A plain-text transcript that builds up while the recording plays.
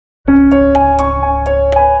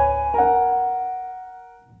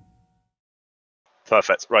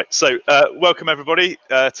Perfect. Right. So welcome everybody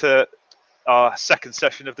to our second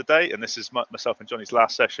session of the day, and this is myself and Jonny's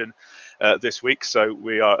last session this week. So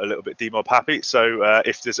we are a little bit demob happy. So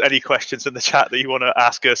if there's any questions in the chat that you want to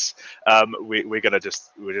ask us, we're gonna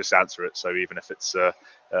just answer it. So even if it's a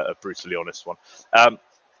brutally honest one.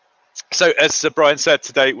 So as Brian said,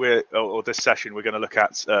 today or this session we're going to look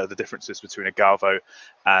at the differences between a Galvo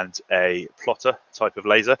and a plotter type of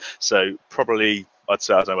laser. So probably I'd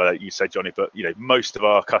say, I don't know whether you say, Jonny, but most of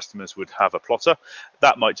our customers would have a plotter.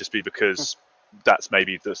 That might just be because that's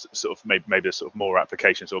maybe the sort of more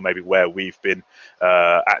applications, or maybe where we've been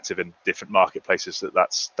active in different marketplaces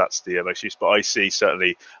that's the most use. But I see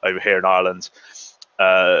certainly over here in Ireland,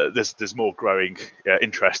 there's more growing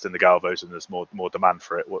interest in the Galvos, and there's more demand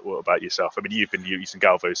for it. What about yourself? I mean, you've been using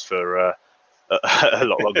Galvos for a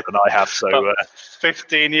lot longer than I have. So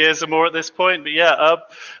 15 years or more at this point. But yeah,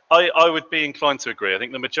 I would be inclined to agree. I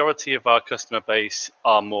think the majority of our customer base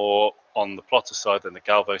are more on the plotter side than the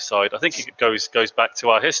Galvo side. I think it goes back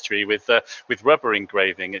to our history with rubber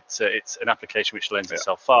engraving. It's an application which lends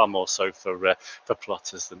itself far more so for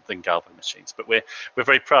plotters than Galvo machines. But we're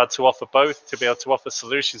very proud to offer both, to be able to offer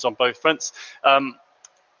solutions on both fronts.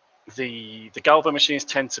 The Galvo machines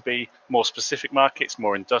tend to be more specific markets,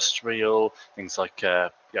 more industrial, things like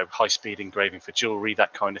high-speed engraving for jewelry,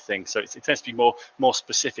 that kind of thing. So it tends to be more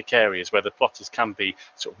specific areas, where the plotters can be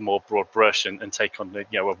sort of more broad brush and take on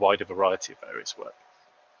a wider variety of areas work.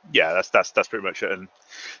 Yeah, that's pretty much it, and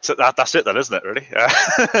so that's it then, isn't it? Really,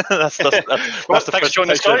 that's well, thanks for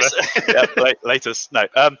joining us, guys. Yeah, latest. No,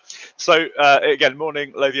 so again,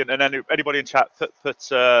 morning, Lothian, and anybody in chat,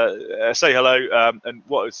 say hello. And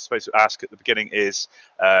what I was supposed to ask at the beginning is,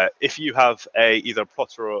 if you have either a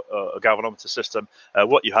plotter or a galvanometer system,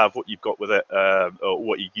 what you've got with it, or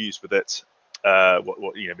what you use with it.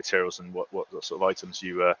 What materials and what sort of items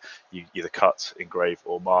you either cut, engrave,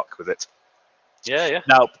 or mark with it. Yeah.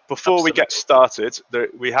 Now, before we get started,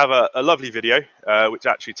 we have a lovely video which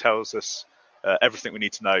actually tells us everything we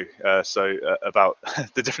need to know. About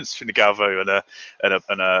the difference between a Galvo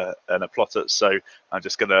and a plotter. So I'm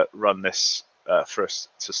just going to run this for us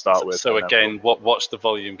to start with. So again, watch the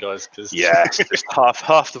volume, guys, because yes, just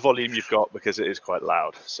half the volume you've got, because it is quite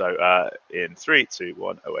loud. So in 3, 2,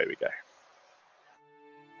 1, away we go.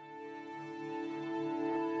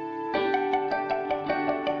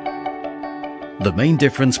 The main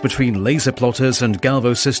difference between laser plotters and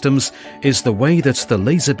Galvo systems is the way that the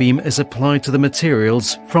laser beam is applied to the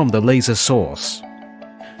materials from the laser source.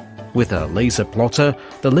 With a laser plotter,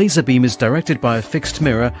 the laser beam is directed by a fixed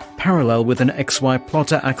mirror parallel with an XY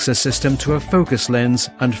plotter axis system to a focus lens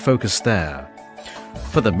and focused there.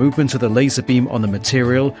 For the movement of the laser beam on the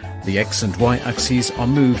material, the X and Y axes are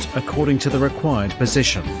moved according to the required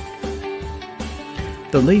position.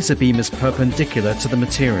 The laser beam is perpendicular to the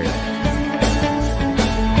material.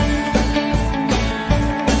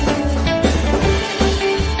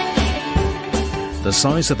 The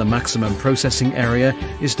size of the maximum processing area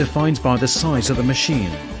is defined by the size of the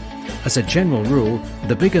machine. As a general rule,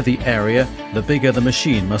 the bigger the area, the bigger the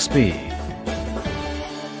machine must be.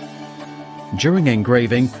 During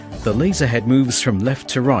engraving, the laser head moves from left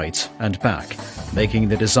to right and back, making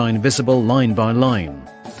the design visible line by line.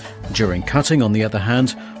 During cutting, on the other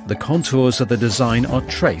hand, the contours of the design are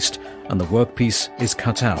traced and the workpiece is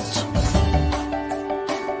cut out.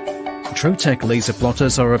 Trotec laser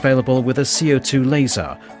plotters are available with a CO2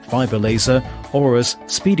 laser, fiber laser, or as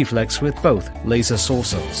SpeedyFlex with both laser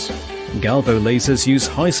sources. Galvo lasers use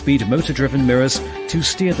high-speed motor-driven mirrors to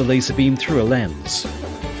steer the laser beam through a lens.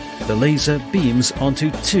 The laser beams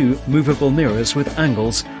onto 2 movable mirrors with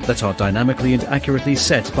angles that are dynamically and accurately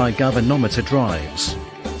set by galvanometer drives.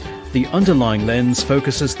 The underlying lens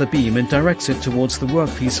focuses the beam and directs it towards the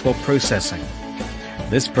workpiece for processing.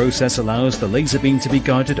 This process allows the laser beam to be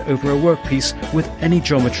guided over a workpiece with any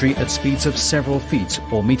geometry at speeds of several feet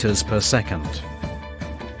or meters per second.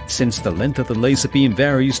 Since the length of the laser beam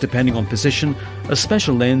varies depending on position, a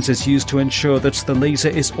special lens is used to ensure that the laser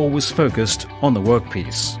is always focused on the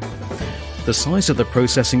workpiece. The size of the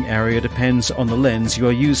processing area depends on the lens you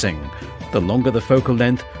are using. The longer the focal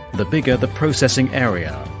length, the bigger the processing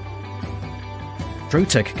area.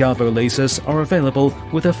 Trotec Galvo lasers are available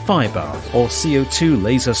with a fiber or CO2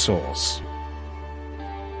 laser source.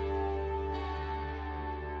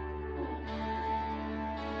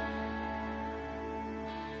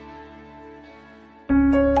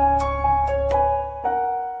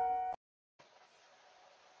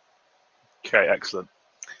 Okay, excellent.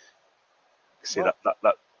 See that.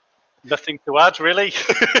 Nothing to add, really.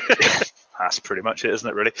 That's pretty much it, isn't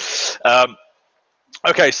it? Really.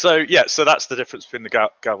 Okay, so yeah, so that's the difference between the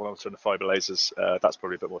galvanometer and the fiber lasers. That's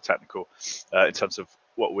probably a bit more technical in terms of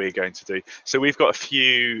what we're going to do. So we've got a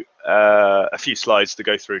few slides to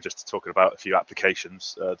go through, just talking about a few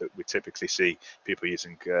applications that we typically see people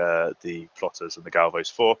using the plotters and the galvos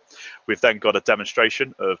for. We've then got a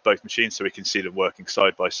demonstration of both machines, so we can see them working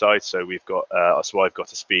side by side. So we've got I've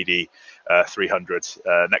got a Speedy 300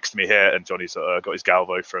 next to me here, and Johnny's got his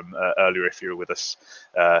Galvo from earlier, if you were with us,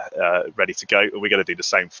 ready to go. And we're going to do the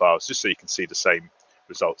same files just so you can see the same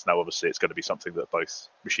results. Now obviously it's going to be something that both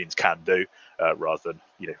machines can do rather than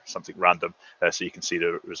something random, so you can see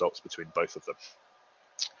the results between both of them.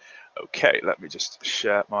 Okay, let me just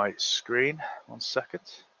share my screen 1 second.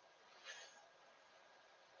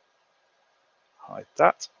 Hide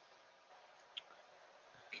that.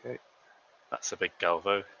 Okay, that's a big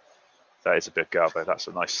Galvo. That is a big Galvo. That's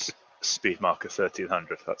a nice speed marker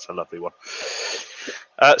 1300. That's a lovely one.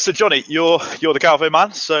 So Johnny, you're the Galvo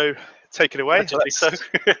man, so take it away. So.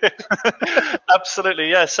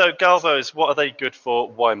 Absolutely, yeah. So Galvos, what are they good for?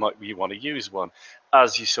 Why might we want to use one?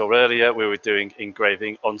 As you saw earlier, we were doing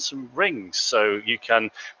engraving on some rings. So you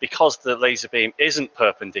can, because the laser beam isn't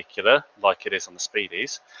perpendicular like it is on the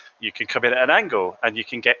Speedies, you can come in at an angle and you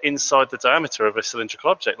can get inside the diameter of a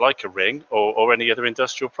cylindrical object like a ring or any other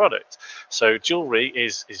industrial product. So jewelry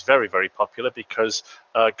is very, very popular because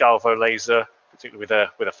Galvo laser, particularly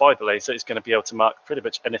with a fiber laser, is going to be able to mark pretty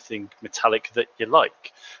much anything metallic that you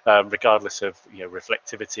like, regardless of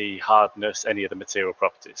reflectivity, hardness, any of the material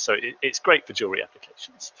properties. So it's great for jewelry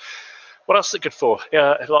applications. What else is it good for?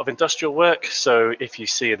 A lot of industrial work. So if you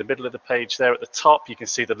see in the middle of the page there at the top, you can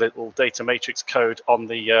see the little data matrix code on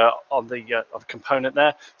the component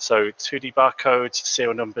there. So 2D barcodes,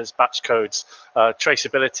 serial numbers, batch codes.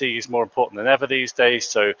 Traceability is more important than ever these days.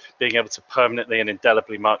 So being able to permanently and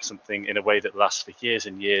indelibly mark something in a way that lasts for years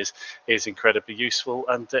and years is incredibly useful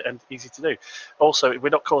and easy to do. Also, we're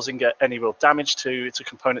not causing any real damage to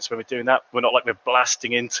components when we're doing that. We're not like we're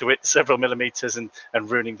blasting into it several millimeters and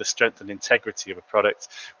ruining the strength and integrity of a product.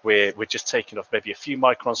 We're just taking off maybe a few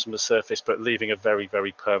microns from the surface, but leaving a very,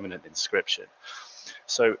 very permanent inscription.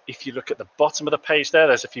 So if you look at the bottom of the page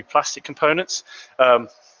there's a few plastic components.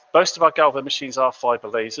 Most of our Galvo machines are fiber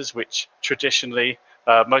lasers, which traditionally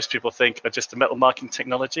most people think are just a metal marking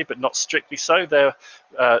technology, but not strictly so. There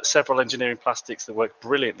are several engineering plastics that work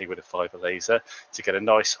brilliantly with a fiber laser to get a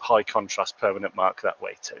nice high contrast permanent mark that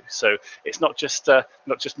way too. So it's not just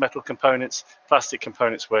metal components. Plastic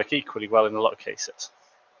components work equally well in a lot of cases.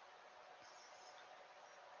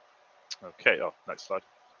 Okay, next slide.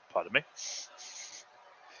 Pardon me.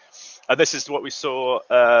 And this is what we saw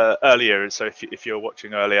earlier. So if you're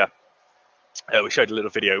watching earlier, we showed a little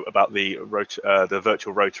video about the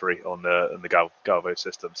virtual rotary on the Galvo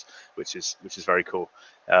systems, which is very cool.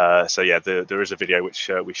 So yeah, there is a video which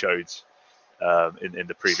we showed in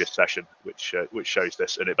the previous session, which shows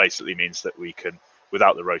this, and it basically means that we can,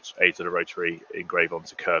 without the aid of the rotary, engrave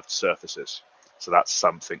onto curved surfaces. So that's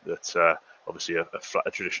something that obviously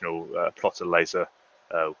a traditional plotter laser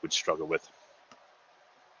would struggle with.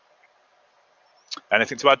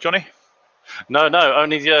 Anything to add, Johnny? No,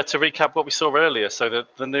 only to recap what we saw earlier. So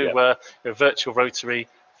the new virtual rotary,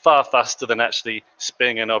 far faster than actually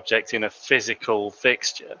spinning an object in a physical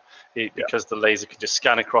fixture, because the laser can just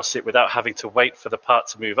scan across it without having to wait for the part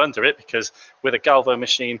to move under it, because with a Galvo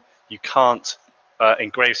machine, you can't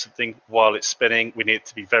engrave something while it's spinning. We need it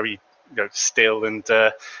to be very still and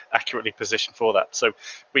accurately positioned for that. So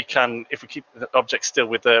we can, if we keep the object still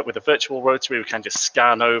with a virtual rotary, we can just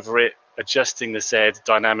scan over it, adjusting the Z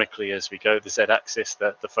dynamically as we go, the Z axis,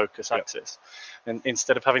 the focus axis, and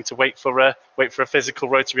instead of having to wait for a physical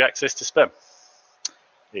rotary axis to spin.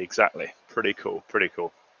 Exactly. Pretty cool.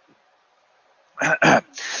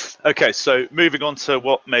 Okay, so moving on to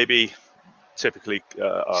what maybe typically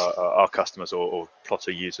our customers or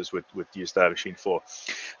plotter users would use their machine for.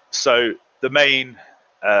 So the main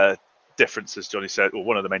difference, as Johnny said, or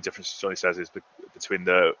one of the main differences Johnny says, is between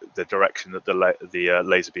the direction that the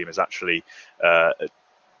laser beam is actually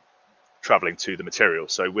traveling to the material.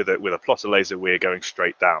 So with a plotter laser, we're going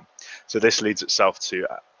straight down. So this leads itself to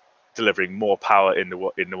delivering more power in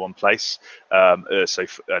the one place,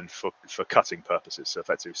 for cutting purposes, so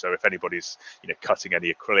effectively. So if anybody's cutting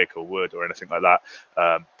any acrylic or wood or anything like that,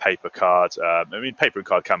 paper, card, I mean paper and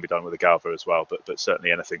card can be done with a Galvo as well, but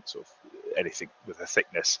certainly anything with a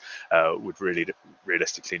thickness would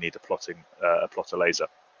realistically need a plotter laser.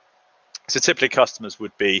 So typically customers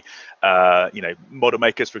would be, model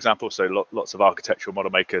makers, for example. So lots of architectural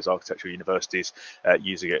model makers, architectural universities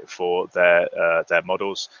using it for their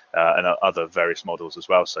models and other various models as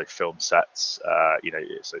well. So film sets,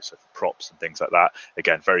 so props and things like that.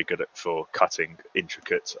 Again, very good for cutting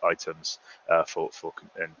intricate items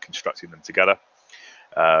and constructing them together.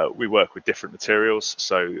 We work with different materials.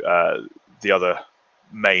 So the other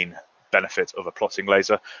main benefit of a plotting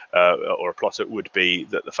laser or a plotter would be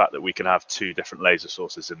that the fact that we can have two different laser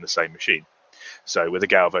sources in the same machine. So with a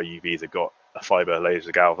Galvo, you've either got a fiber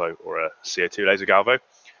laser Galvo or a CO2 laser Galvo.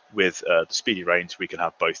 With the speedy range, we can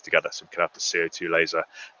have both together. So we can have the CO2 laser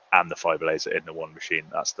and the fiber laser in the one machine.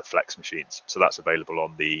 That's the flex machines. So that's available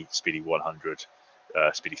on the Speedy 100,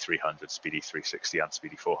 Speedy 300, Speedy 360 and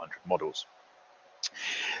Speedy 400 models.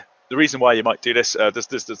 The reason why you might do this,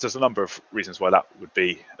 there's a number of reasons why that would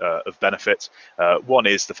be of benefit. One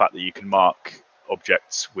is the fact that you can mark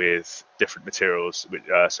objects with different materials.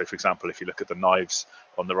 So for example, if you look at the knives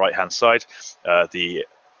on the right hand side, the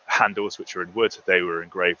handles, which are in wood, they were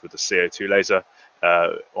engraved with the CO2 laser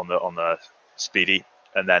on the Speedy,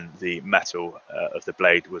 and then the metal of the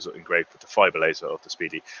blade was engraved with the fiber laser of the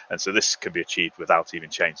Speedy. And so this can be achieved without even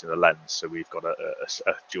changing the lens. So we've got a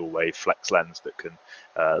dual wave flex lens that can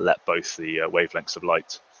let both the wavelengths of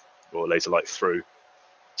light or laser light through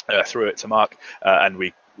it to mark. And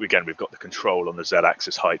we've got the control on the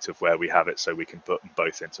Z-axis height of where we have it, so we can put them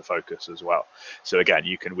both into focus as well. So again,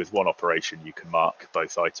 you can, with one operation, you can mark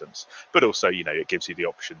both items, but also, it gives you the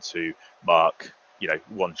option to mark,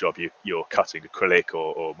 one job you're cutting acrylic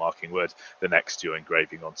or marking wood, the next you're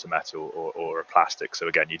engraving onto metal or a plastic. So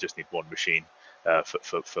again, you just need one machine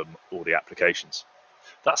for all the applications.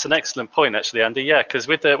 That's an excellent point, actually, Andy. Yeah, because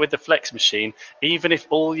with the flex machine, even if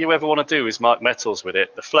all you ever want to do is mark metals with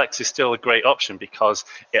it, the flex is still a great option because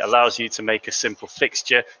it allows you to make a simple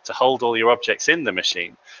fixture to hold all your objects in the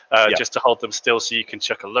machine, just to hold them still, so you can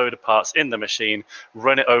chuck a load of parts in the machine,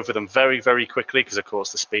 run it over them very, very quickly, because of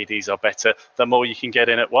course the speedies are better the more you can get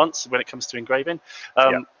in at once when it comes to engraving.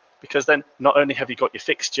 Because then not only have you got your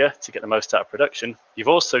fixture to get the most out of production, you've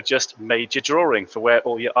also just made your drawing for where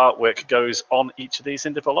all your artwork goes on each of these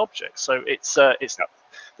individual objects. So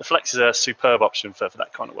the flex is a superb option for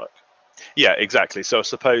that kind of work. Yeah, exactly. So I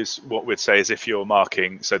suppose what we'd say is, if you're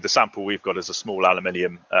marking, so the sample we've got is a small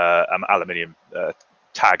aluminium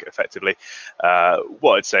tag, effectively.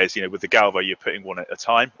 What I'd say is, with the Galvo, you're putting one at a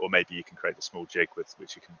time, or maybe you can create a small jig with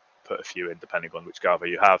which you can put a few in, depending on which Galvo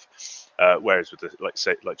you have. Whereas with like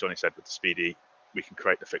Jonny said, with the Speedy, we can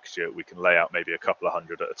create the fixture, we can lay out maybe a couple of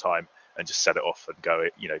hundred at a time and just set it off and go,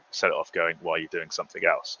 set it off going while you're doing something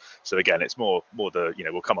else. So again, it's more the,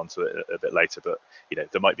 we'll come on to it a bit later, but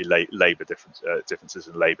there might be labor differences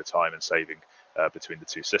in labor time and saving between the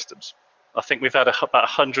two systems. I think we've had about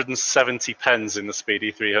 170 pens in the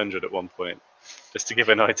Speedy 300 at one point, just to give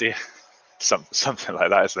an idea. Something like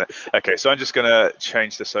that, isn't it? Okay, so I'm just going to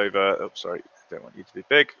change this over. Oh, sorry, don't want you to be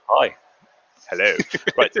big. Hi. Hello.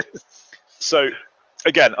 Right. So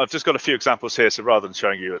again, I've just got a few examples here. So rather than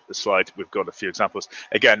showing you the slide, we've got a few examples.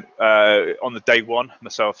 Again, on the day one,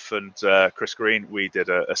 myself and Chris Green, we did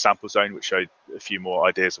a sample zone which showed a few more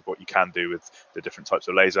ideas of what you can do with the different types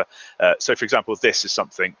of laser. So for example, this is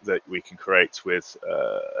something that we can create with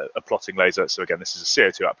a plotting laser. So again, this is a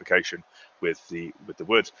CO2 application with the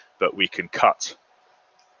wood, but we can cut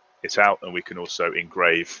it out and we can also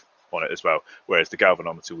engrave on it as well. Whereas the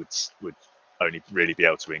galvanometer would only really be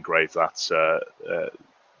able to engrave that.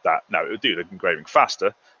 Now it would do the engraving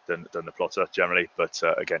faster than the plotter generally, but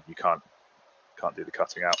again, you can't do the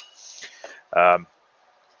cutting out.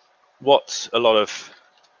 What a lot of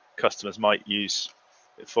customers might use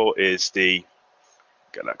it for is get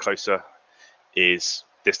that closer, is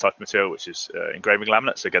this type of material, which is engraving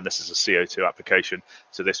laminate. So again, this is a CO2 application.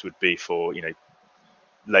 So this would be for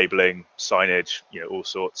labeling, signage, all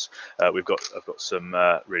sorts. I've got some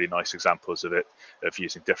really nice examples of it, of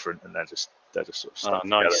using different, and they're just sort of stuck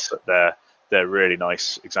nice. together. But they're really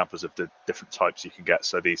nice examples of the different types you can get.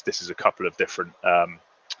 So this is a couple of different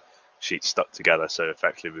sheets stuck together. So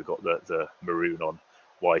effectively, we've got the maroon on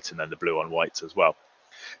white and then the blue on white as well.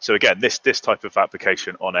 So again, this type of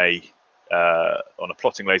application on a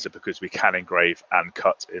plotting laser, because we can engrave and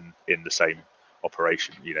cut in the same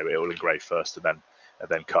operation. It will engrave first and then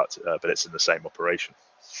then cut, but it's in the same operation.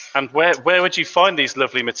 And where would you find these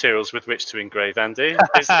lovely materials with which to engrave, Andy?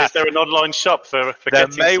 Is there an online shop for There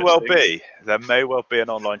getting may such well things? be. There may well be an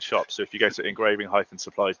online shop. So if you go to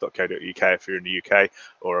engraving-supplies.co.uk if you're in the UK,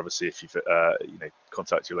 or obviously if you've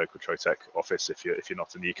contact your local Trotec office if you're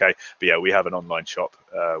not in the UK. But yeah, we have an online shop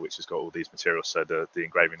which has got all these materials. So the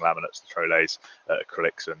engraving laminates, the trolleys,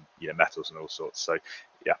 acrylics, and metals and all sorts. So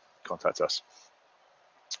yeah, contact us.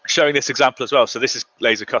 Showing this example as well. So this is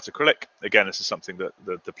laser cut acrylic. Again, this is something that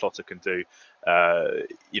the plotter can do.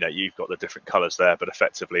 You've got the different colors there, but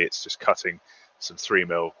effectively it's just cutting some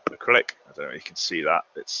 3mm acrylic. I don't know if you can see that.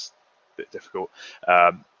 It's a bit difficult.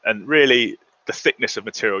 And really the thickness of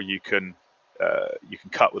material you can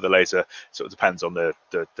cut with a laser sort of depends on the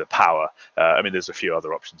power. I mean, there's a few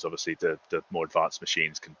other options. Obviously, the more advanced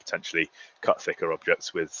machines can potentially cut thicker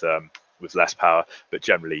objects with less power, but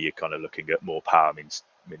generally you're kind of looking at more power means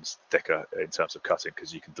thicker in terms of cutting,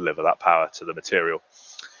 because you can deliver that power to the material.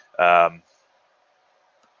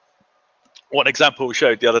 One example we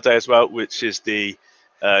showed the other day as well, which is the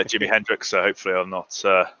Jimi Hendrix. So hopefully I'm not.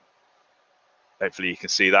 Hopefully you can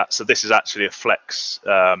see that. So this is actually a flex.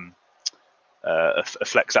 A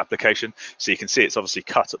flex application, so you can see it's obviously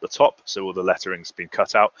cut at the top, so all the lettering's been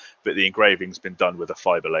cut out, but the engraving's been done with a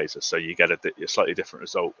fiber laser, so you get a slightly different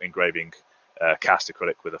result engraving cast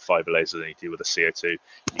acrylic with a fiber laser than you do with a CO2.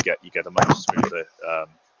 You get a much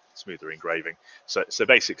smoother engraving. So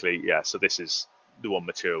basically, yeah. So this is the one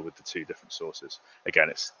material with the two different sources. Again,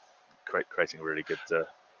 it's creating a really good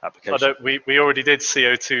application. We already did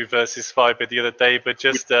CO2 versus fiber the other day, but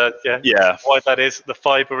just why that is, the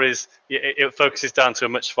fiber is it focuses down to a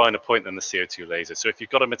much finer point than the CO2 laser. So if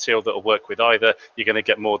you've got a material that will work with either, you're going to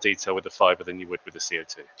get more detail with the fiber than you would with the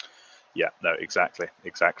CO2. Yeah, no, exactly.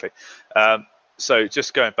 So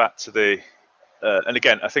just going back to the and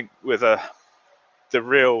again, I think with the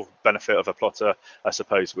real benefit of a plotter, I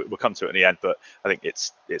suppose we'll come to it in the end, but I think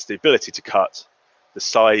it's the ability to cut, the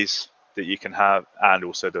size that you can have, and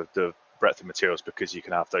also the breadth of materials, because you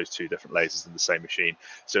can have those two different lasers in the same machine.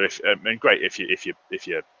 So great if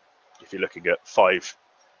you're looking at 5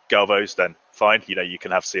 Galvos, then fine. You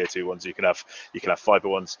can have CO2 ones, you can have fiber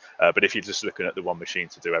ones, but if you're just looking at the one machine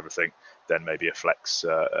to do everything, then maybe a flex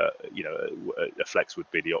a flex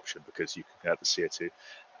would be the option, because you can have the CO2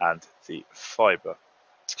 and the fiber.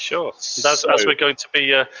 Sure. As we're going to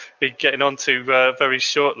be getting on to very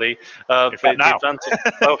shortly. Now.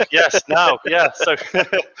 Oh, yes, now, yeah. So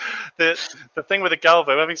the thing with a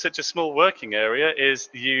Galvo, having such a small working area, is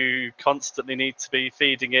you constantly need to be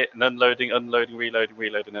feeding it and unloading,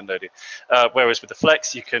 reloading, unloading. Whereas with the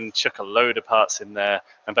Flex, you can chuck a load of parts in there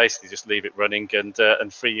and basically just leave it running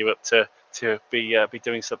and free you up to be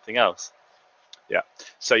doing something else. Yeah,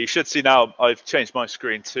 so you should see now I've changed my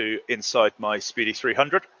screen to inside my Speedy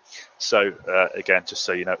 300. So again, just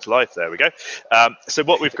so you know it's live, there we go. So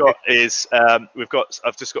what we've got is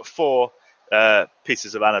I've just got 4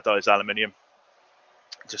 pieces of anodized aluminium,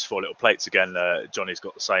 just 4 little plates. Again, Johnny's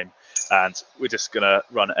got the same, and we're just going to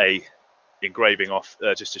run a engraving off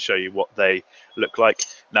just to show you what they look like.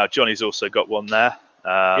 Now Johnny's also got one there.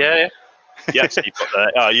 Yeah. Yes, you've got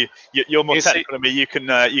that. You're more technical than me. You can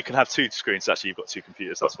have 2 screens. Actually, you've got 2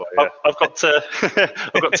 computers. That's why. Yeah. I've got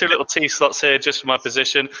 2 little T slots here just for my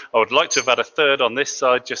position. I would like to have had a third on this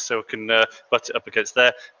side just so I can butt it up against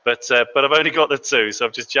there. But I've only got the 2, so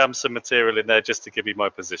I've just jammed some material in there just to give you my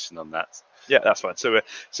position on that. Yeah, that's fine. So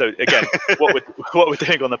again, what we're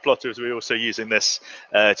doing on the plotter is we're also using this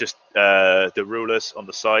the rulers on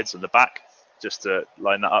the sides and the back, just to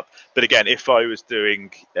line that up. But again, if I was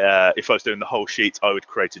doing the whole sheet, I would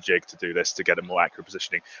create a jig to do this to get a more accurate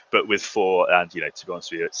positioning. But with 4, and to be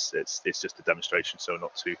honest with you, it's just a demonstration, so I'm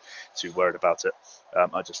not too worried about it.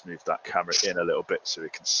 I just moved that camera in a little bit so we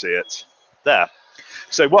can see it there.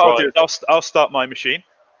 So what I'll do is I'll start my machine.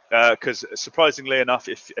 Because surprisingly enough,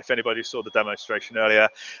 if anybody saw the demonstration earlier,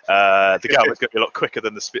 the Galvo is going to be a lot quicker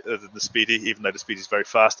than the Speedy, even though the Speedy is very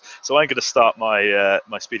fast. So I'm going to start my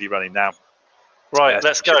my Speedy running now. Right,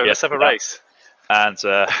 let's go. Let's have a race. And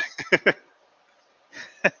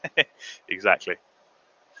exactly.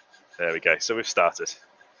 There we go. So we've started.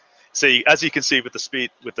 See, as you can see with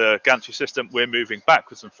the gantry system, we're moving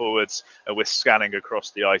backwards and forwards, and we're scanning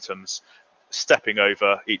across the items, stepping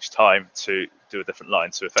over each time to do a different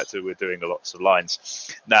line. So effectively, we're doing lots of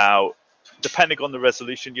lines. Now, depending on the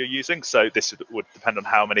resolution you're using, so this would depend on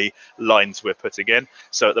how many lines we're putting in.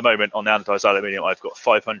 So at the moment on the anodized aluminium, I've got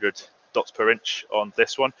 500 dots per inch on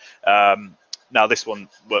this one. Now this one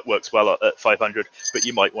works well at 500, but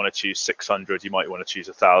you might want to choose 600. You might want to choose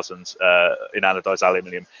 1,000 in anodized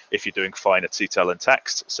aluminium if you're doing finer detail and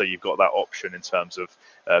text. So you've got that option in terms of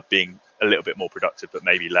being a little bit more productive, but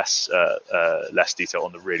maybe less detail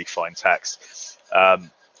on the really fine text.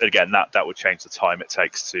 Again, that would change the time it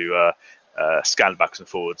takes to scan backwards and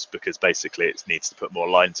forwards, because basically it needs to put more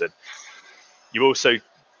lines in. You also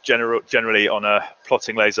generally on a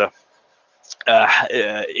plotting laser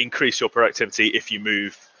increase your productivity if you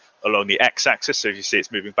move along the x-axis. So if you see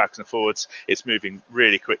it's moving backwards and forwards, it's moving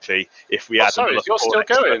really quickly. If we add sorry, you're still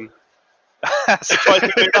going.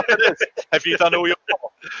 Surprisingly enough, it is. Have you done all your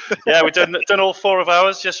 4? Yeah, we've done all 4 of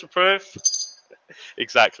ours just for proof.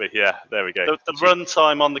 Exactly. Yeah, there we go. The run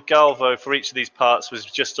time on the Galvo for each of these parts was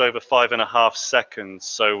just over 5.5 seconds.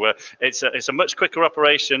 So it's a much quicker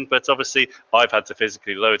operation, but obviously I've had to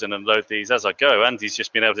physically load and unload these as I go. Andy's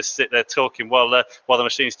just been able to sit there talking while the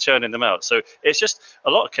machine's churning them out. So it's just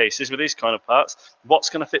a lot of cases with these kind of parts, what's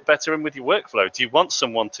going to fit better in with your workflow? Do you want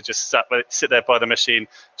someone to just sit there by the machine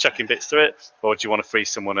chucking bits through it, or do you want to free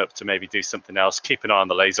someone up to maybe do something else? Keep an eye on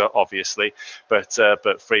the laser, obviously, but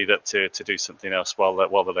freed up to do something else while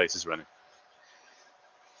the laser's running.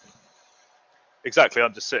 Exactly.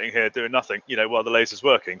 I'm just sitting here doing nothing, while the laser's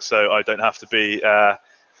working, so I don't have to be there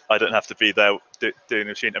doing the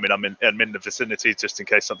machine. I mean, I'm in the vicinity just in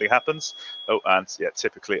case something happens. Oh, and yeah,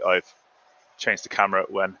 typically I've changed the camera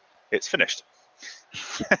when it's finished.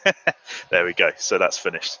 There we go. So that's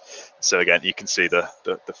finished. So again, you can see the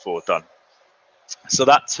 4 done. So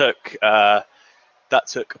that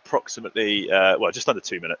took approximately just under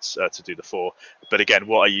 2 minutes to do the 4. But again,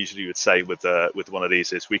 what I usually would say with one of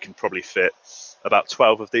these is we can probably fit about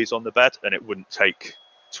 12 of these on the bed, and it wouldn't take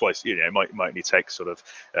twice. It might only take sort of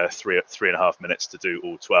 3.5 minutes to do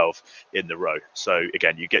all 12 in the row. So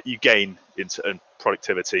again, you gain in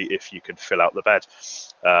productivity if you can fill out the bed,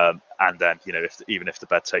 and then even if the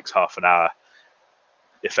bed takes half an hour,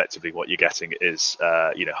 effectively what you're getting is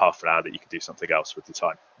half an hour that you can do something else with your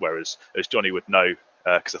time. Whereas, as Jonny would know,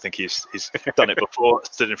 because I think he's done it before,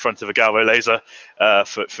 stood in front of a Galvo laser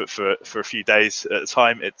for a few days at a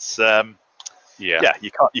time. It's you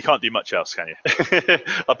can't do much else, can you?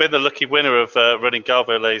 I've been the lucky winner of running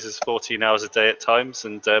Galvo lasers 14 hours a day at times,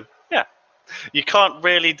 and you can't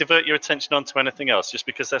really divert your attention onto anything else just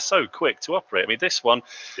because they're so quick to operate. I mean, this one,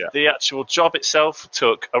 the actual job itself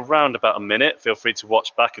took around about a minute. Feel free to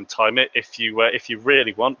watch back and time it if you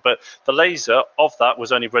really want. But the laser of that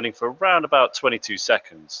was only running for around about 22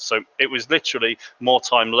 seconds. So it was literally more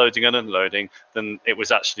time loading and unloading than it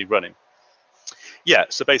was actually running. Yeah.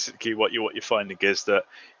 So basically, what you're finding is that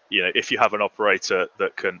if you have an operator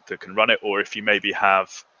that can run it, or if you maybe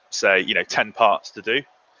have, say, 10 parts to do.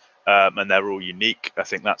 And they're all unique. I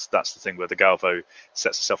think that's the thing where the Galvo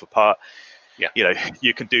sets itself apart. Yeah,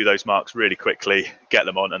 you can do those marks really quickly, get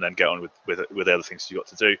them on, and then get on with other things you've got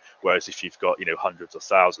to do. Whereas if you've got hundreds or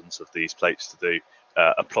thousands of these plates to do,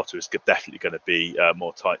 a plotter is definitely going to be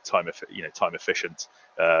more time efficient.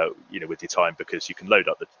 With your time, because you can load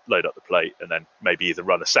up the plate and then maybe either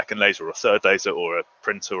run a second laser or a third laser or a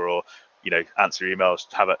printer, or answer emails,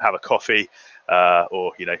 have a coffee,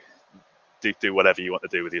 or do whatever you want to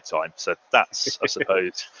do with your time. So that's, I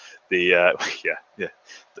suppose, the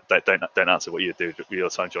Don't answer what you do with your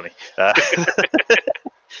time, Jonny. There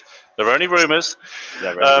are only rumours.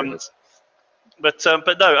 But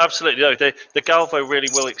no, absolutely no. The Galvo really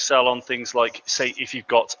will excel on things like, say, if you've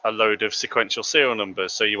got a load of sequential serial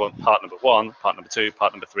numbers, so you want part number 1, part number 2,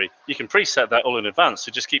 part number 3, you can preset that all in advance.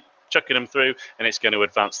 So just keep chucking them through, and it's going to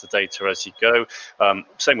advance the data as you go.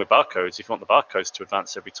 Same with barcodes. If you want the barcodes to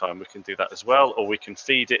advance every time, we can do that as well, or we can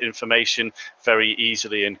feed it information very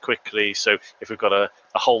easily and quickly. So if we've got a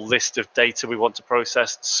whole list of data we want to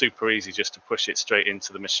process, super easy just to push it straight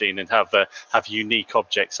into the machine and have unique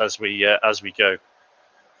objects as we go.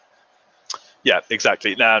 Yeah,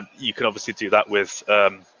 exactly. Now you can obviously do that with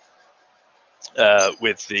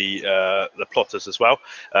the plotters as well,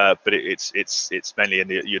 but it's mainly in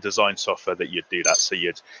your design software that you'd do that. So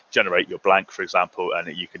you'd generate your blank, for example,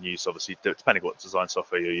 and you can use, obviously, depending what design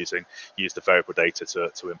software you're using, use the variable data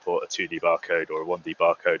to import a 2D barcode or a 1D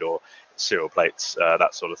barcode or serial plates,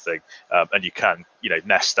 that sort of thing, and you can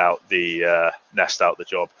nest out the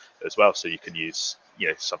job as well. So you can use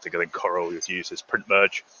something I think Coral uses print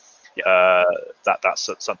merge. That's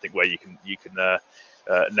something where you can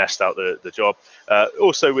nest out the job.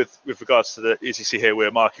 Also, with regards to as you see here,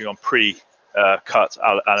 we're marking on pre-cut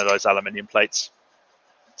anodized aluminium plates.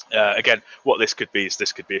 Again, what this could be is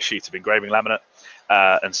a sheet of engraving laminate,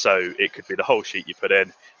 and so it could be the whole sheet you put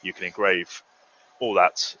in. You can engrave all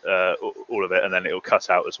that, all of it, and then it'll cut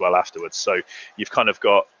out as well afterwards. So you've kind of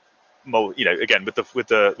got, again with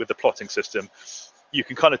the plotting system, you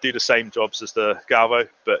can kind of do the same jobs as the Galvo,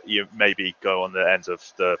 but you maybe go on the ends of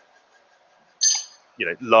the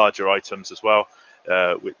larger items as well,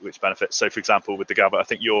 which benefits. So for example, with the Galvo, I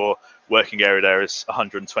think your working area there is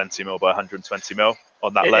 120 mil by 120 mil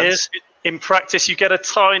on that lens. Is. In practice, you get a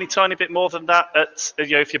tiny bit more than that at,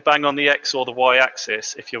 if you bang on the X or the Y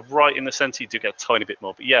axis. If you're right in the center, you do get a tiny bit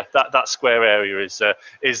more. But yeah, that square area is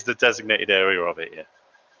the designated area of it. Yeah.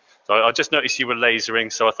 So I just noticed you were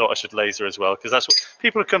lasering, so I thought I should laser as well, because that's what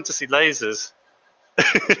people have come to see, lasers.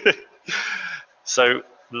 So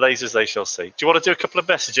lasers they shall see. Do you want to do a couple of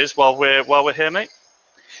messages while we're here, mate?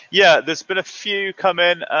 Yeah, there's been a few come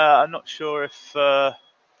in. I'm not sure if I'm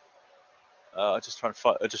just trying to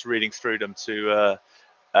find. Just reading through them to.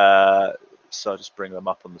 So I'll just bring them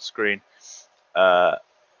up on the screen. So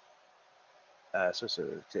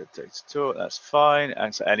that's fine.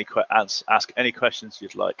 Answer ask any questions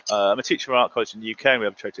you'd like. I'm a teacher at art college in the UK, and we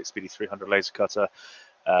have a Trotec Speedy 300 laser cutter.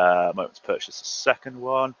 Moment to purchase a second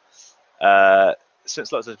one.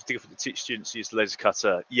 Since lots of difficult to teach students to use the laser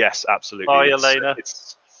cutter, yes, absolutely. Hi, Elena.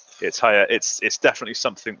 It's higher. It's definitely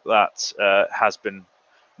something that has been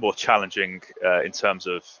more challenging in terms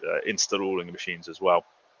of installing the machines as well,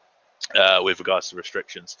 with regards to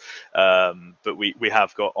restrictions. But we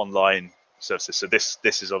have got online services. So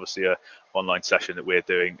this is obviously a online session that we're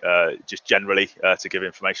doing just generally to give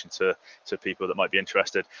information to people that might be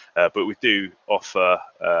interested. But we do offer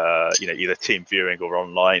either team viewing or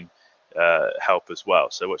online help as well.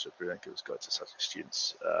 So what's it brilliant? It was guide to such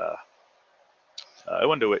students. I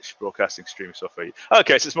wonder which broadcasting streaming software.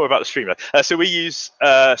 Okay, so it's more about the StreamYard. So we use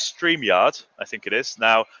StreamYard, I think it is.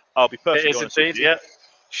 Now, I'll be perfectly honest with you. Yeah.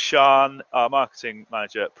 Sean, our marketing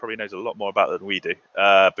manager, probably knows a lot more about it than we do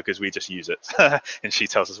because we just use it, and she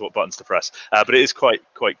tells us what buttons to press. But it is quite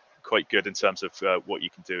good in terms of what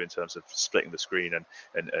you can do in terms of splitting the screen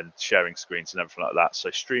and sharing screens and everything like that. So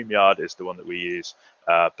StreamYard is the one that we use,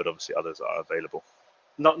 but obviously others are available.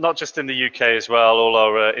 Not just in the UK as well. All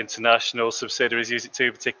our international subsidiaries use it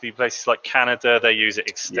too, particularly places like Canada. They use it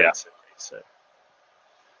extensively. Yeah. So.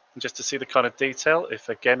 And just to see the kind of detail, if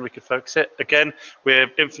again we could focus it. Again,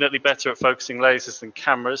 we're infinitely better at focusing lasers than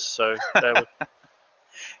cameras. So there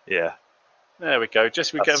yeah. There we go.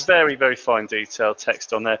 We get a very, very fine detail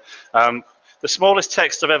text on there. The smallest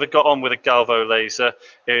text I've ever got on with a Galvo laser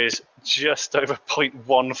is just over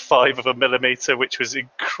 0.15 of a millimeter, which was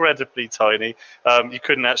incredibly tiny. You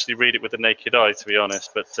couldn't actually read it with the naked eye, to be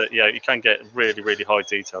honest. But yeah, you can get really, really high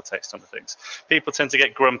detail text on the things. People tend to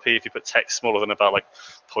get grumpy if you put text smaller than about like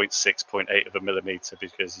 0.6, 0.8 of a millimeter,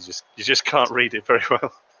 because you just can't read it very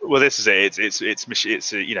well. Well, this is it. It's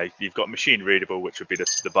you've got machine readable, which would be the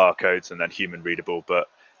barcodes, and then human readable. But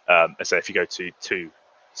I say if you go to too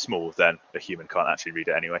small, then a human can't actually read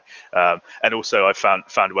it anyway. And also, I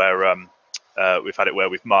found where we've had it where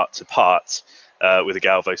we've marked a part with a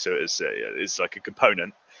Galvo, so it's like a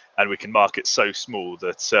component, and we can mark it so small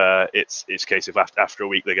that it's a case of after a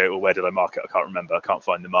week they go, well, where did I mark it? I can't remember. I can't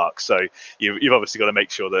find the mark. So you've obviously got to make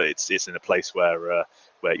sure that it's in a place where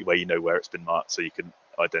you know where it's been marked, so you can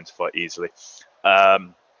identify it easily.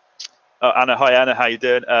 Anna, hi Anna, how you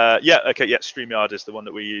doing? Yeah, okay, yeah, StreamYard is the one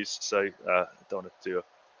that we use, so I don't want to do a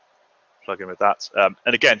plug in with that.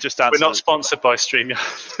 And again, just answer. We're not sponsored by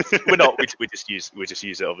StreamYard. We're not. We just use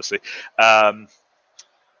it, obviously. And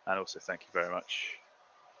also, thank you very much.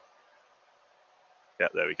 Yeah,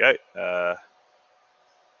 there we go.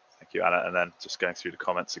 Thank you, Anna. And then just going through the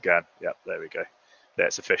comments again. Yeah, there we go. Yeah,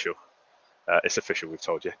 it's official. It's official. We've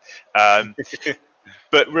told you.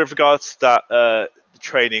 But with regards to that, the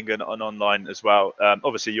training and online as well.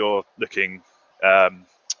 Obviously, you're looking.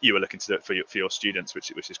 You were looking to do it for your students,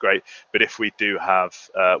 which is great. But if we do have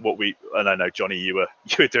and I know Jonny, you were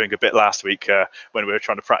doing a bit last week when we were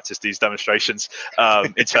trying to practice these demonstrations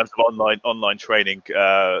in terms of online training.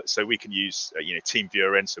 So we can use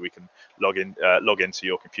TeamViewer in, so we can log into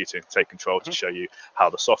your computer and take control to show you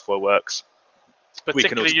how the software works. It's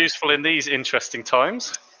particularly useful in these interesting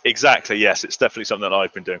times. Exactly. Yes, it's definitely something that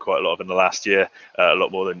I've been doing quite a lot of in the last year, a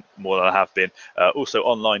lot more than I have been. Also,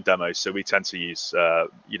 online demos. So we tend to use,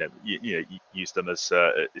 use them as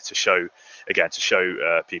to show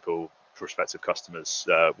people, prospective customers,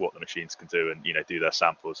 what the machines can do, and do their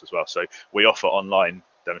samples as well. So we offer online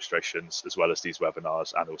demonstrations as well as these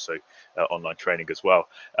webinars, and also online training as well.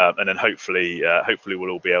 And then hopefully we'll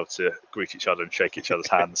all be able to greet each other and shake each other's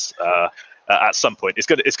hands at some point. It's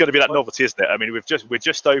going to be that novelty, isn't it? I mean, we're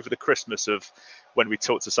just over the Christmas of when we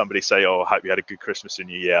talk to somebody, say, "Oh, I hope you had a good Christmas and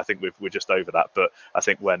New Year." I think we're just over that. But I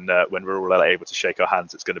think when we're all able to shake our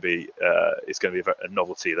hands, it's going to be a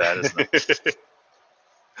novelty there, isn't it?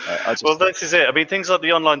 Well, this is it. I mean, things like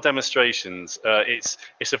the online demonstrations,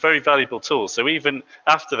 it's a very valuable tool. So even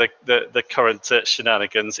after the current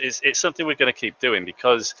shenanigans, it's something we're going to keep doing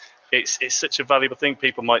because it's such a valuable thing.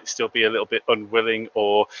 People might still be a little bit unwilling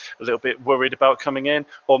or a little bit worried about coming in,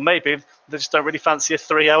 or maybe they just don't really fancy a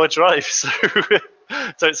 3-hour drive.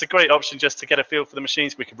 So it's a great option just to get a feel for the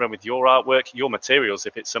machines. We can run with your artwork, your materials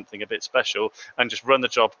if it's something a bit special, and just run the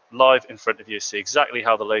job live in front of you, see exactly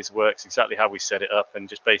how the laser works, exactly how we set it up, and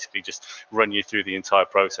just basically just run you through the entire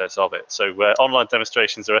process of it. So online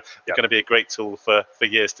demonstrations are going to be a great tool for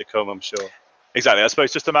years to come, I'm sure. Exactly. I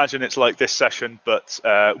suppose just imagine it's like this session, but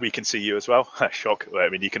we can see you as well. Shock. I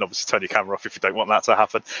mean, you can obviously turn your camera off if you don't want that to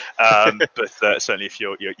happen. But certainly if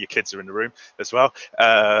your kids are in the room as well,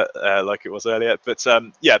 like it was earlier. But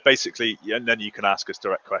yeah, basically, and then you can ask us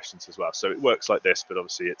direct questions as well. So it works like this, but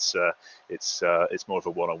obviously it's more of a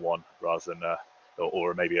one-on-one rather than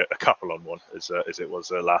or maybe a couple-on-one as it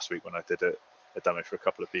was last week when I did a demo for a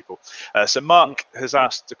couple of people. So Mark has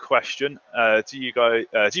asked a question: do you buy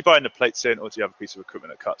in the plates in, or do you have a piece of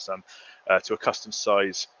equipment that cuts them to a custom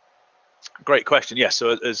size? Great question. Yes.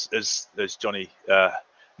 So as Jonny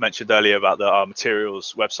mentioned earlier about our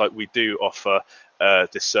materials website, we do offer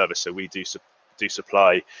this service. So we do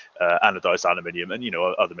supply anodized aluminium and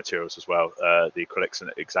other materials as well, the acrylics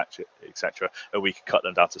and etc. And we can cut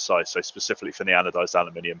them down to size. So specifically for the anodized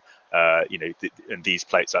aluminium, and these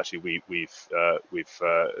plates actually we've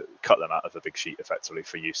cut them out of a big sheet effectively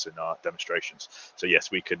for use in our demonstrations. So yes,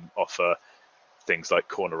 we can offer things like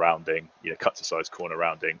corner rounding, cut to size corner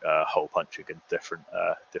rounding, hole punching, and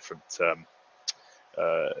different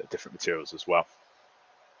materials as well.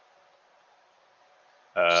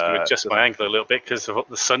 Just going to adjust my angle a little bit because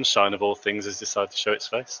the sunshine of all things has decided to show its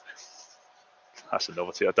face. That's a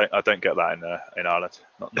novelty. I don't get that in Ireland.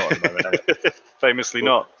 Not at the moment. Famously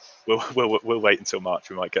not. We'll wait until March.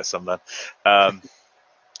 We might get some then.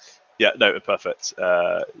 Yeah, no, perfect.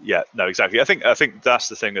 Yeah, no, exactly. I think that's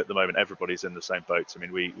the thing at the moment. Everybody's in the same boat. I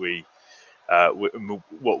mean,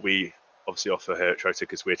 what we obviously offer here at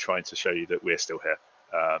Trotec is we're trying to show you that we're still here.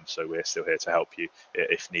 So we're still here to help you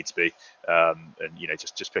if needs be, and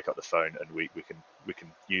just pick up the phone and we can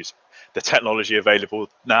use the technology available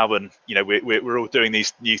now, and we're all doing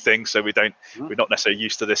these new things, so we're not necessarily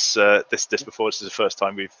used to this before. This is the first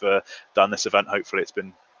time we've done this event. Hopefully it's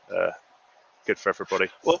been good for everybody.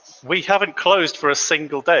 Well, we haven't closed for a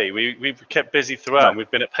single day. We've kept busy throughout, and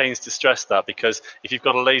we've been at pains to stress that, because if you've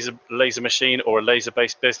got a laser machine or a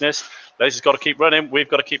laser-based business, laser's got to keep running. We've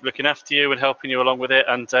got to keep looking after you and helping you along with it,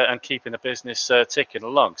 and keeping the business ticking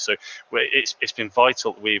along. So it's been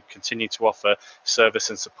vital that we've continued to offer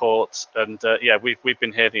service and support, and yeah, we've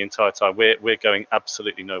been here the entire time. We're going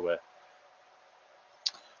absolutely nowhere.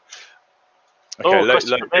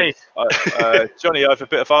 Okay, Jonny, I have a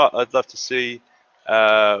bit of art. I'd love to see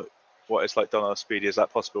what it's like done on a Speedy. Is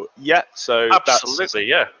that possible? Yeah. So absolutely,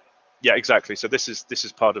 yeah. Yeah, exactly. So this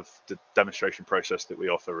is part of the demonstration process that we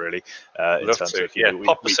offer, really. In terms of,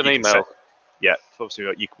 pop us an email. Yeah,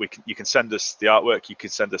 obviously you can send us the artwork. You can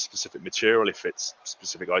send us specific material if it's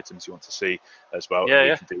specific items you want to see as well.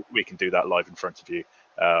 Yeah, we can do that live in front of you.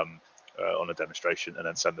 On a demonstration, and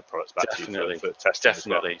then send the products back to you for testing.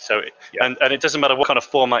 Definitely. As well. So, and it doesn't matter what kind of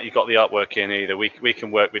format you got the artwork in either. We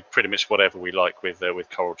can work with pretty much whatever we like with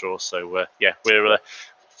CorelDRAW. So yeah, we're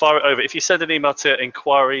fire it over. If you send an email to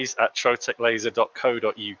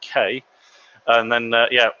inquiries@troteclaser.co.uk, and then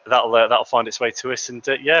yeah, that'll find its way to us, and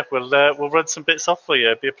yeah, we'll run some bits off for you.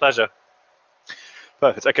 It'd be a pleasure.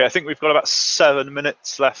 Perfect. Okay, I think we've got about 7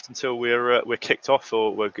 minutes left until we're kicked off,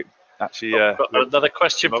 or we're actually another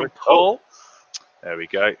question from Paul. There we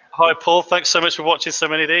go. Hi Paul, thanks so much for watching so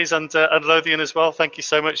many of these, and Lothian as well. Thank you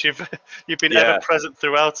so much. You've been ever present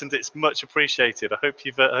throughout, and it's much appreciated. I hope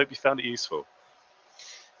you found it useful.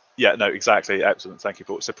 Yeah, no, exactly. Excellent. Thank you,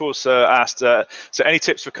 Paul. So Paul's asked, so any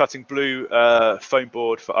tips for cutting blue foam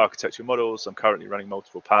board for architectural models? I'm currently running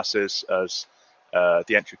multiple passes as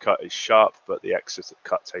the entry cut is sharp, but the exit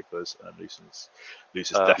cut tapers and loses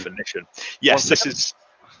definition. Yes, this is.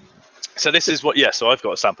 So this is what, so I've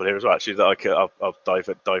got a sample here as well, actually, that I'll dive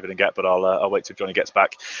in and get, but I'll wait till Jonny gets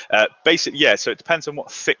back. Basically, so it depends on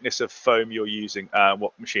what thickness of foam you're using and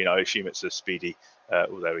what machine. I assume it's a Speedy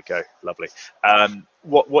Oh, there we go. Lovely.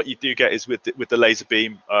 What you do get is with the laser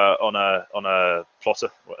beam on a plotter,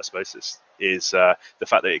 what I suppose is the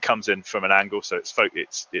fact that it comes in from an angle, so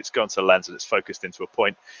it's gone to the lens and it's focused into a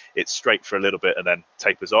point. It's straight for a little bit and then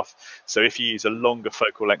tapers off. So if you use a longer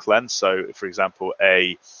focal length lens, so for example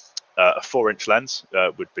a 4-inch lens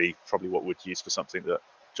would be probably what we'd use for something that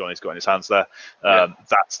Johnny's got in his hands there.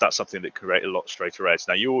 That's something that can create a lot straighter edge.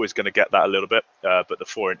 Now you're always going to get that a little bit, but the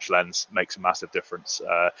 4-inch lens makes a massive difference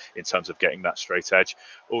in terms of getting that straight edge.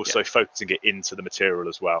 Also focusing it into the material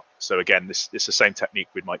as well. So again, it's the same technique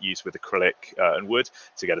we might use with acrylic and wood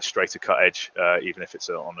to get a straighter cut edge, even if it's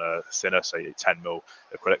on a thinner, say 10mm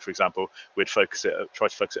acrylic, for example. We'd try to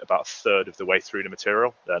focus it about a third of the way through the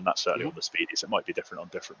material, and that's certainly on the Speedies. It might be different on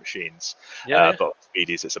different machines, but on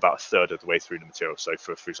Speedies it's about a third of the way through the material. So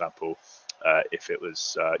for example, if it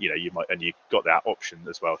was, you might, and you got that option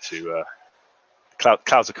as well to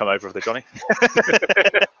clouds will come over of the Johnny.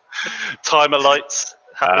 Timer lights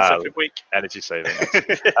happens every week. Energy saving.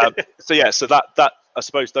 So that I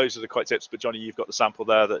suppose those are the quick tips. But Johnny, you've got the sample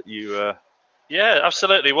there that you. Yeah,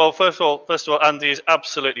 absolutely. Well, first of all, Andy is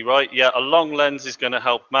absolutely right. Yeah, a long lens is going to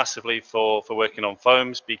help massively for working on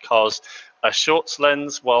foams, because a short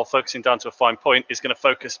lens, while focusing down to a fine point, is going to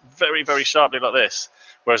focus very, very sharply like this,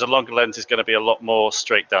 whereas a longer lens is going to be a lot more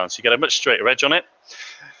straight down. So you get a much straighter edge on it.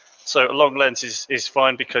 So a long lens is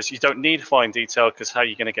fine because you don't need fine detail, because how are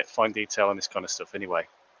you going to get fine detail on this kind of stuff anyway?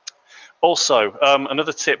 Also,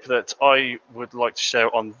 another tip that I would like to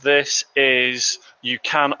share on this is you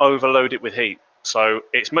can overload it with heat. So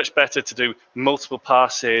it's much better to do multiple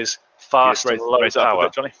passes, fast and low power.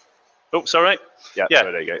 Bit, Johnny. Oh, sorry. Yeah.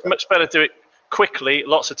 Sorry, there you go. Much better to do it quickly,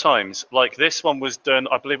 lots of times. Like this one was done,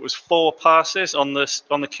 I believe it was 4 passes on the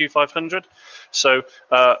Q500. So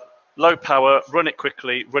low power, run it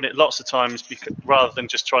quickly, run it lots of times, rather than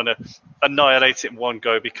just trying to annihilate it in one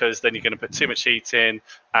go, because then you're going to put too much heat in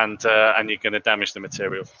and you're going to damage the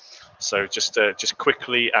material. So just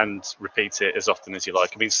quickly and repeat it as often as you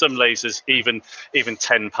like. I mean, some lasers, even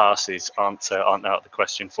 10 passes aren't out of the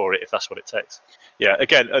question for it, if that's what it takes. Yeah,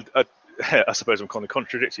 again, I suppose I'm kind of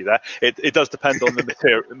contradicting you there. It does depend on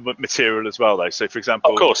the material as well, though. So, for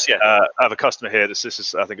example, of course, yeah. I have a customer here. This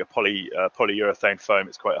is, I think, a polyurethane foam.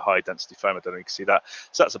 It's quite a high density foam. I don't know if you can see that.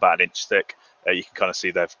 So that's about 1 inch thick. You can kind of see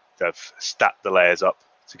they've stacked the layers up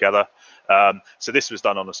together. So this was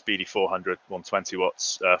done on a Speedy 400, 120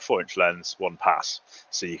 watts, 4-inch lens, 1 pass.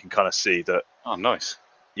 So you can kind of see that. Oh, nice.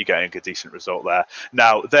 You're getting a decent result there.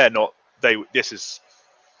 Now they're not. This is.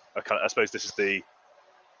 I suppose this is the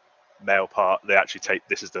male part. They actually take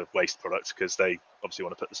this is the waste product, because they obviously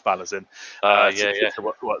want to put the spanners in.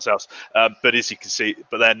 To what's else. But as you can see,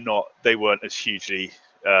 they weren't as hugely.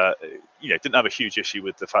 Didn't have a huge issue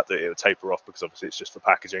with the fact that it would taper off, because obviously it's just for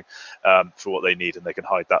packaging, for what they need, and they can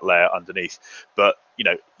hide that layer underneath. But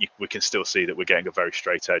we can still see that we're getting a very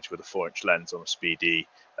straight edge with a 4-inch lens on a Speedy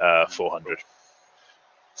 400.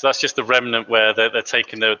 So that's just the remnant where they're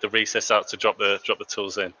taking the recess out to drop the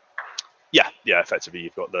tools in. Yeah. Effectively,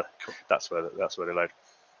 you've got that's where they load.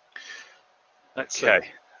 Okay,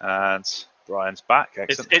 and Brian's back.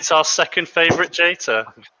 Excellent. It's our second favourite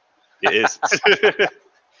Jata. It is.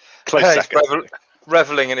 Close second.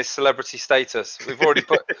 Reveling in his celebrity status. We've already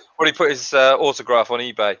put his autograph on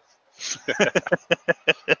eBay.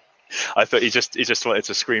 I thought he just wanted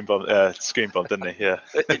to screen bomb, didn't he? Yeah.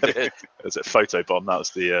 He did. Was it photo bomb? That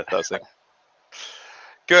was the thing.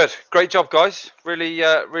 Good, great job, guys. Really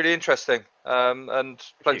interesting, and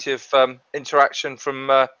plenty of interaction from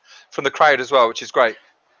the crowd as well, which is great.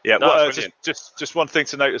 Yeah, just one thing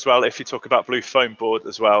to note as well. If you talk about blue foam board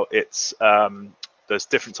as well, it's there's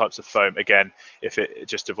different types of foam. Again,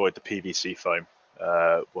 just avoid the PVC foam.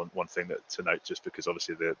 One thing to note, just because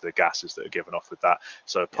obviously the gases that are given off with that.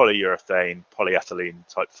 So polyurethane, polyethylene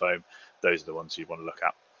type foam, those are the ones you want to look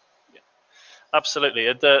at. Yeah, absolutely.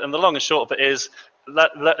 And the long and short of it is,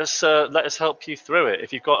 let us help you through it.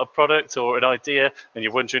 If you've got a product or an idea and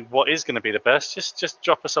you're wondering what is going to be the best, just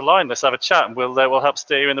drop us a line. Let's have a chat, and we'll help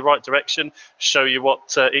steer you in the right direction, show you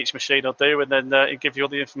what each machine will do, and then give you all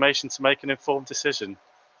the information to make an informed decision.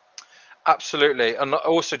 Absolutely. And I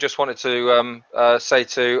also just wanted to say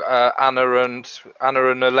to Anna and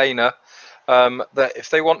Elena that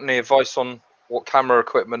if they want any advice on what camera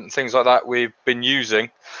equipment and things like that we've been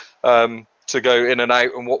using to go in and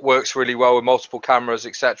out, and what works really well with multiple cameras,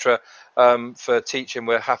 etc., for teaching,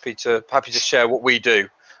 we're happy to share what we do.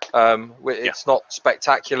 It's not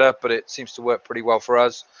spectacular, but it seems to work pretty well for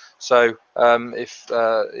us. So if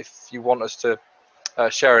you want us to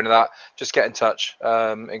share any of that, just get in touch.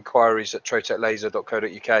 Inquiries at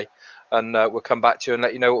troteclaser.co.uk, and we'll come back to you and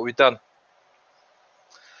let you know what we've done.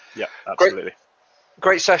 Yeah, absolutely.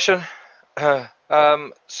 Great session.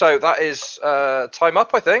 So that is time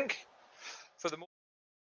up, I think, for the